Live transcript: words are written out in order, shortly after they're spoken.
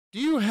Do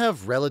you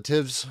have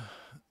relatives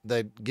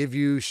that give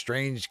you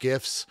strange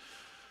gifts?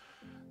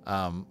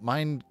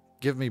 Mine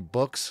give me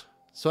books.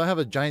 So I have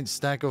a giant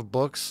stack of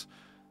books,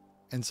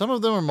 and some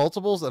of them are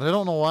multiples, and I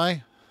don't know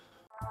why.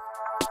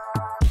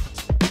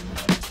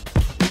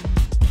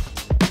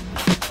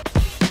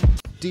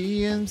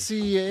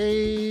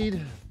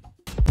 DMCA'd.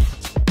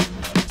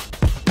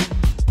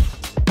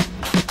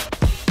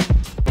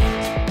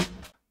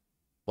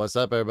 What's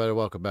up, everybody?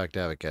 Welcome back to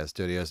AvidCat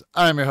Studios.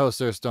 I'm your host,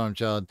 Sir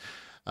StormChild.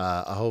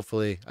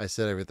 Hopefully, I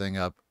set everything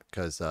up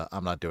because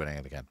I'm not doing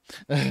it again.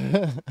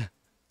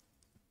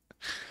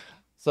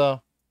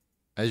 So,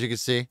 as you can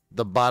see,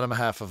 the bottom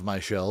half of my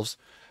shelves,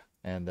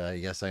 and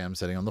yes, I am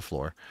sitting on the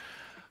floor.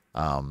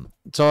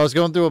 So I was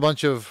going through a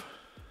bunch of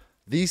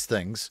these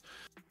things.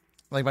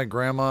 Like my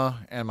grandma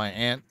and my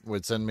aunt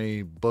would send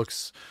me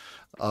books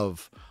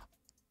of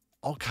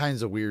all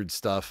kinds of weird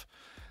stuff.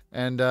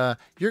 And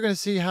you're going to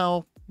see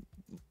how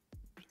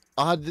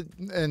odd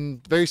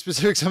and very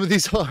specific some of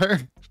these are.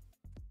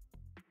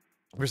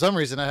 For some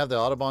reason, I have the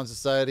Audubon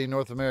Society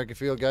North American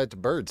Field Guide to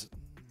Birds.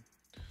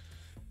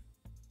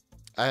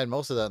 I had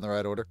most of that in the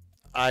right order.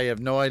 I have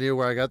no idea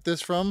where I got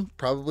this from.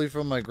 Probably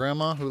from my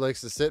grandma, who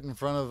likes to sit in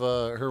front of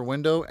her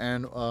window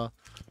and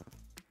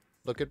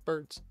look at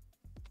birds.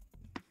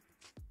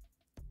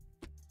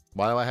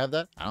 Why do I have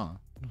that? I don't know.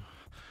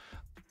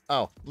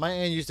 Oh, my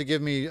aunt used to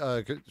give me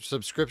a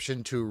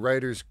subscription to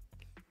Writer's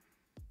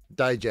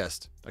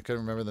Digest. I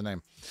couldn't remember the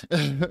name.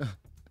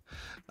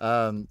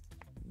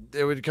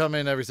 It would come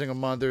in every single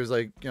month. There's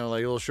like, you know, like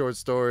little short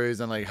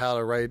stories and like how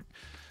to write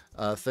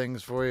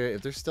things for you.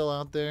 If they're still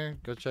out there,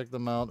 go check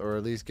them out, or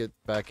at least get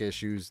back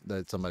issues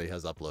that somebody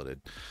has uploaded.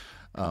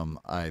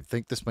 I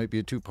think this might be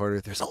a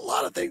two-parter. There's a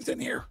lot of things in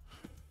here.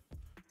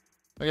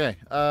 Okay.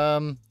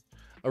 A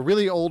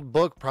really old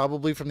book,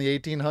 probably from the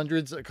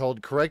 1800s,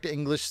 called Correct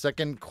English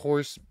Second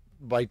Course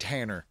by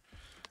Tanner.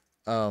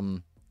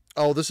 Oh,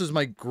 this is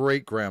my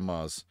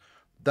great-grandma's.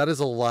 That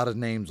is a lot of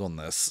names on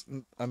this.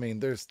 I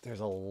mean, there's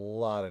a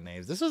lot of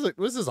names. This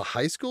is a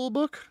high school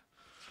book?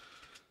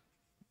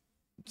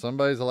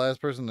 Somebody's the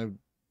last person to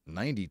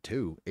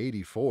 92,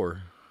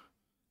 84.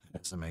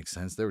 That doesn't make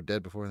sense. They were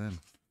dead before then.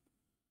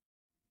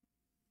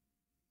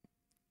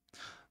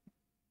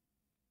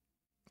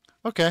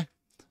 Okay.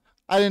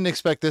 I didn't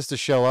expect this to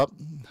show up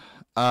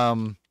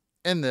in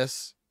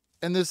this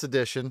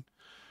edition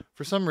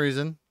for some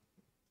reason.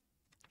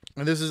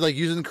 And this is like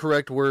using the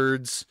correct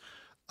words,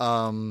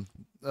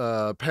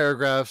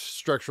 paragraphs,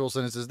 structural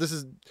sentences. This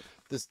is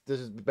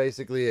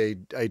basically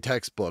a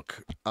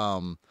textbook.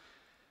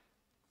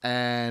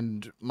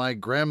 And my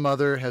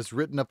grandmother has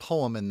written a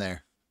poem in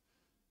there.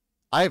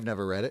 I've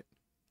never read it.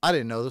 I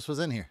didn't know this was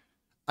in here.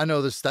 I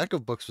know the stack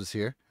of books was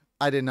here.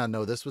 I did not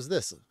know this was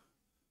this.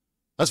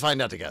 Let's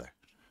find out together.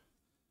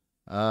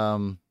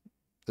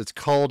 It's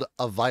called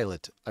A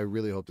Violet. I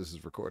really hope this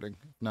is recording.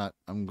 If not,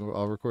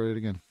 I'll record it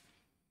again.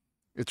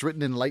 It's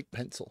written in light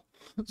pencil,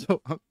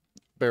 so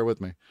bear with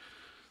me.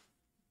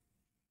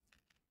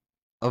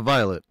 A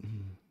Violet.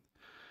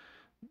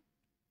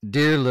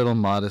 Dear little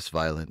modest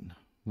Violet,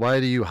 why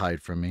do you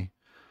hide from me?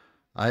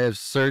 I have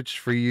searched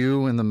for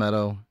you in the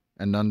meadow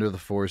and under the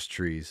forest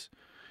trees.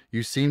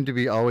 You seem to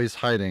be always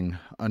hiding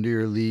under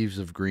your leaves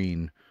of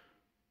green.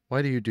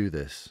 Why do you do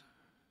this?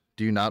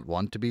 Do you not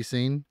want to be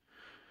seen?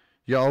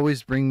 You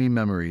always bring me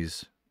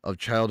memories of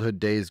childhood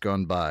days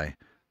gone by,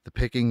 the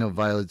picking of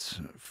violets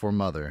for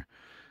mother,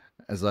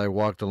 as I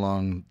walked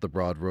along the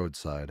broad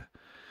roadside.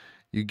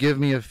 You give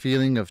me a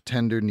feeling of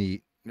tender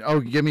need.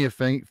 Oh, you give me a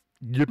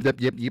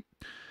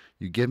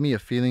You give me a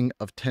feeling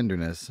of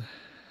tenderness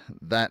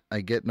that I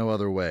get no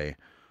other way.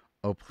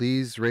 Oh,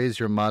 please raise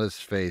your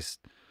modest face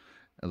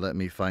and let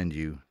me find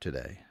you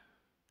today.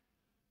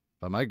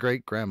 By my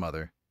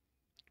great-grandmother,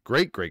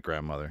 Grace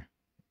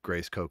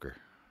Coker.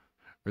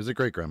 Or is it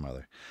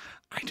great-grandmother?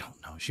 I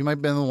don't know. She might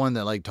have been the one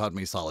that like taught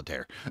me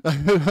solitaire.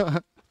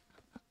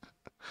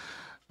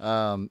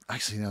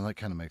 Actually, no, that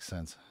kind of makes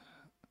sense.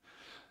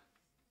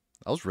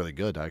 That was really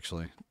good,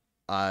 actually.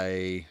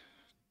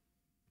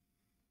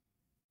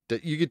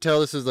 You could tell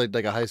this is like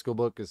a high school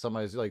book because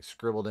somebody's like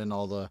scribbled in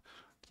all the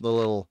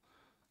little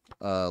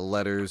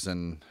letters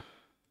and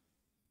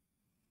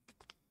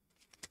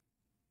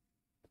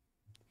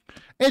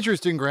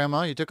interesting.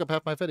 Grandma, you took up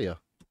half my video.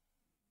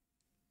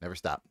 Never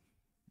stop.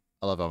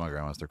 I love all my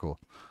grandmas. They're cool.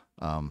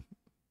 No,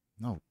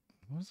 what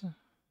was that?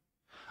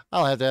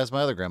 I'll have to ask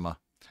my other grandma.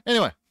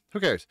 Anyway, who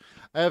cares?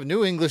 I have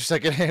New English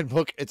Secondhand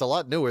book. It's a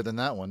lot newer than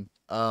that one.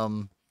 I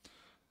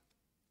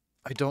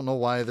don't know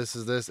why this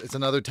is this. It's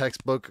another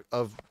textbook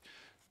of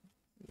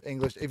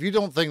English. If you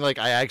don't think like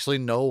I actually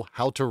know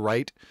how to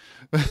write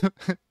and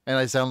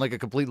I sound like a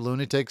complete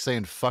lunatic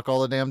saying fuck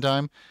all the damn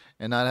time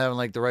and not having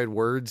like the right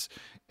words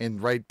in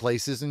right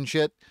places and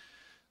shit,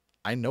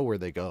 I know where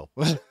they go.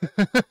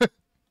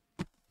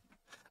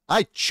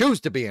 I choose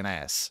to be an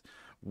ass.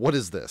 What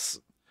is this?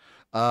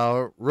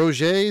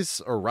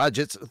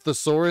 Roget's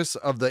Thesaurus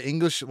of the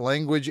English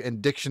Language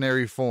and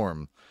Dictionary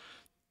Form.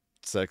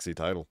 Sexy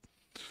title.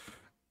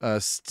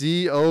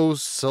 C.O.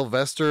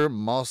 Sylvester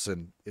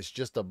Mawson. It's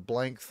just a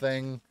blank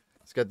thing.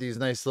 It's got these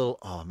nice little...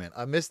 Oh, man.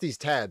 I miss these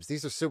tabs.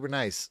 These are super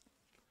nice.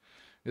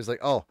 It's like,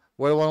 oh,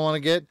 what do I want to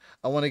get?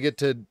 I want to get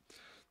to...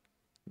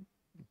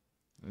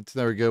 It's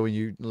never good when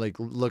you, like,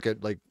 look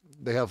at, like,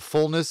 they have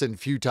fullness and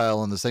futile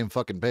on the same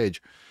fucking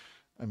page.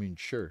 I mean,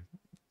 sure.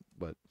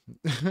 But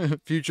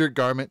future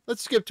garment.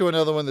 Let's skip to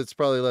another one that's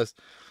probably less...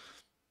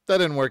 That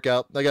didn't work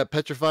out. I got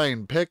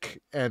petrifying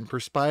pick and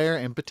perspire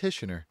and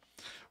petitioner.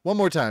 One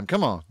more time.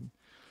 Come on.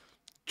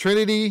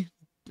 Trinity.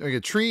 I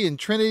got tree and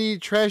Trinity,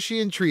 trashy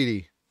and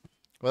treaty.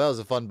 Well, that was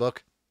a fun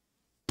book.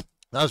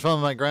 That was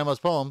from my grandma's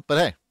poem. But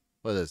hey,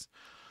 what is this?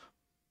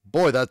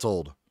 Boy, that's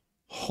old.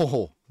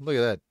 Oh, look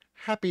at that.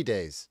 Happy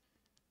Days.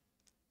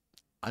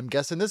 I'm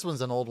guessing this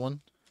one's an old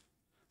one.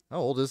 How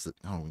old is it?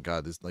 Oh, my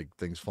God. This like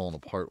thing's falling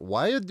apart.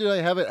 Why did I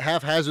have it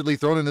haphazardly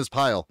thrown in this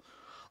pile?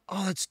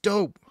 Oh, that's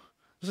dope.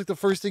 It's like the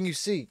first thing you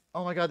see.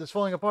 Oh, my God. It's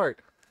falling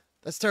apart.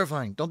 That's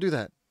terrifying. Don't do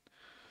that.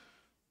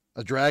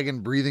 A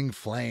dragon breathing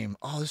flame.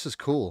 Oh, this is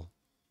cool.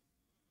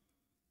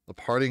 The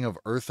parting of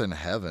earth and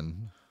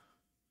heaven.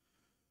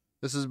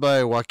 This is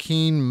by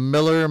Joaquin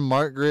Miller,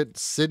 Margaret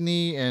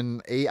Sidney,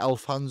 and A.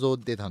 Alfonso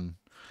Detan.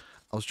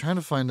 I was trying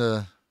to find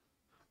a...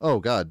 Oh,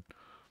 God.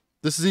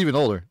 This is even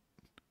older.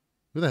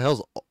 Who the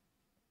hell's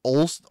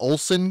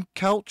Olsen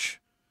Couch?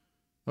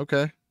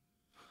 Okay.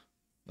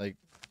 Like,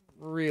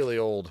 really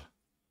old.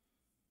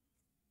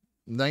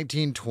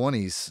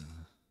 1920s.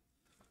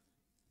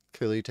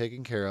 Clearly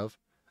taken care of.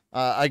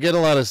 I get a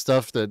lot of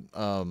stuff that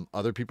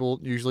other people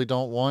usually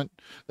don't want.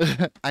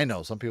 I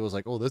know some people's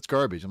like, oh, that's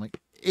garbage. I'm like,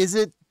 is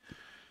it?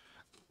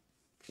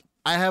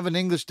 I have an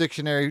English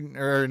dictionary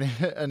or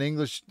an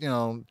English,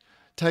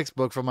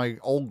 textbook from my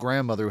old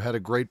grandmother who had a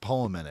great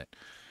poem in it.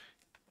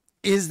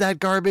 Is that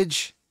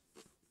garbage?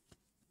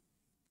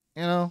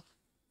 In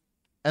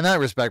that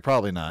respect,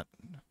 probably not.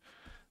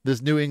 This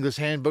new English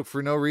handbook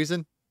for no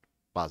reason?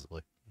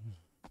 Possibly.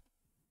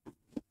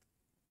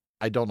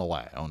 I don't know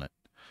why I own it.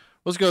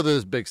 Let's go to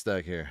this big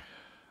stack here.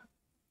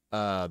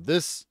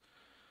 This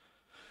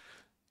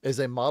is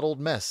a modeled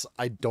mess.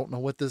 I don't know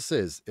what this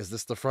is. Is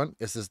this the front?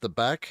 Is this the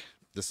back?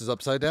 This is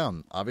upside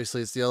down.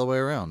 Obviously, it's the other way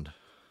around.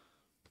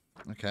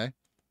 Okay.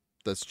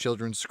 That's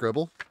children's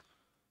scribble.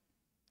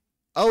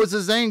 Oh, it's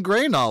a Zane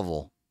Grey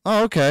novel.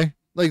 Oh, okay.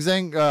 Like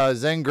Zane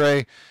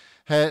Grey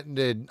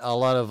did a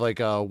lot of like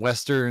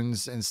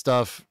westerns and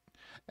stuff.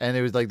 And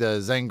it was like the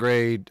Zane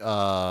Grey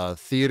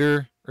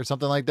theater or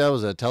something like that. It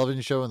was a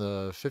television show in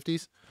the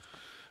 50s.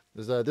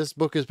 This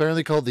book is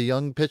apparently called The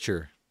Young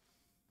Pitcher.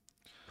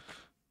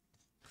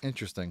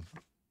 Interesting.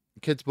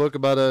 Kid's book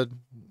about a...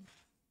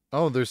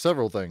 Oh, there's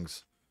several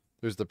things.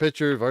 There's the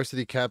pitcher,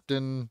 varsity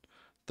captain,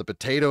 the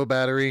potato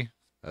battery.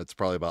 That's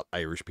probably about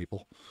Irish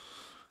people.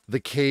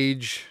 The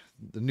cage,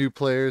 the new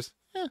players.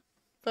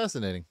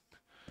 Fascinating.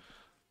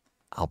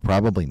 I'll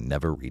probably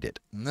never read it.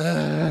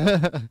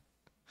 That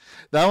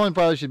one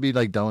probably should be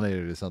like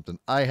donated or something.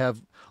 I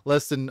have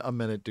less than a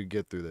minute to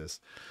get through this.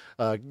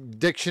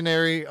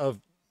 Dictionary of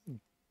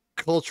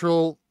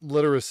Cultural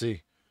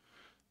Literacy.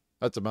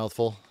 That's a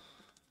mouthful.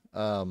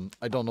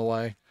 I don't know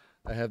why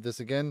I have this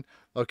again.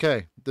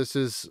 Okay, this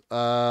is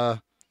from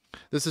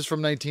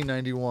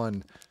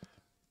 1991.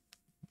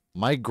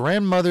 My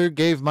grandmother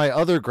gave my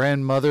other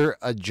grandmother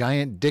a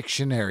giant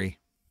dictionary.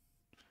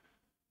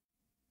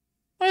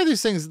 Why are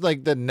these things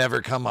like that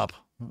never come up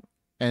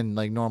in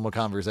like normal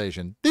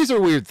conversation? These are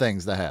weird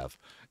things to have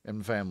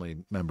in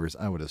family members,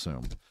 I would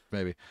assume.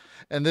 Maybe.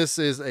 And this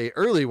is a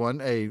early one,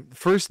 a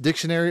first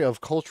dictionary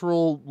of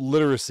cultural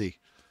literacy.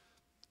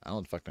 I don't know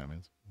what the fuck that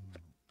means.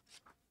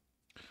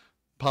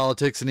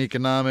 Politics and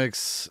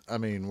economics. I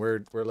mean,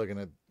 we're looking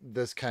at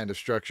this kind of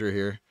structure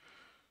here.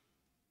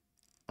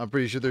 I'm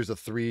pretty sure there's a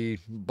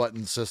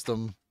 3-button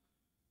system.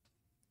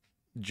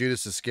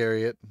 Judas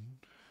Iscariot.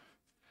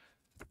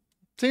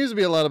 Seems to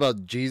be a lot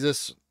about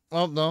Jesus.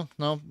 Oh,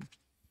 no.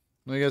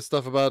 We got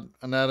stuff about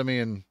anatomy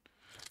and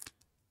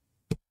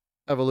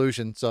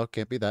evolution, so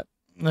can't be that.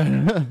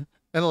 And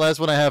the last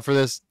one I have for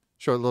this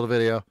short little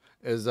video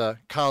is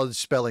college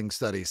spelling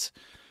studies.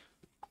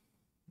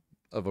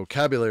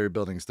 Vocabulary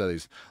building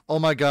studies. Oh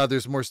my God,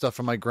 there's more stuff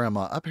from my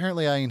grandma.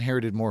 Apparently I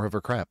inherited more of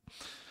her crap.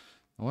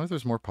 I wonder if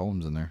there's more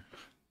poems in there.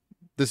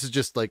 This is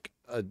just like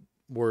a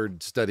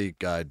word study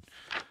guide.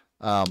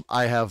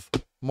 I have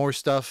more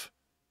stuff.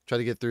 Try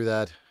to get through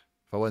that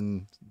if I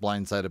wasn't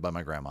blindsided by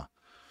my grandma.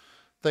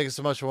 Thank you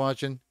so much for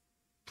watching.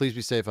 Please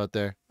be safe out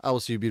there. I will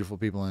see you beautiful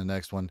people in the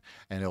next one,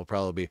 and it'll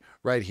probably be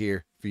right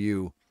here for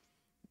you.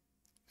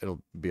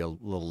 It'll be a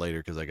little later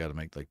because I got to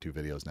make like 2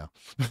 videos now.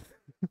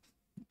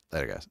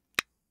 Later, guys.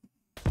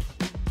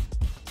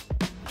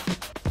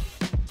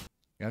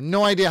 I have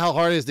no idea how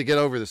hard it is to get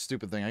over this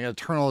stupid thing. I got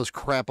to turn all this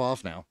crap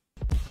off now.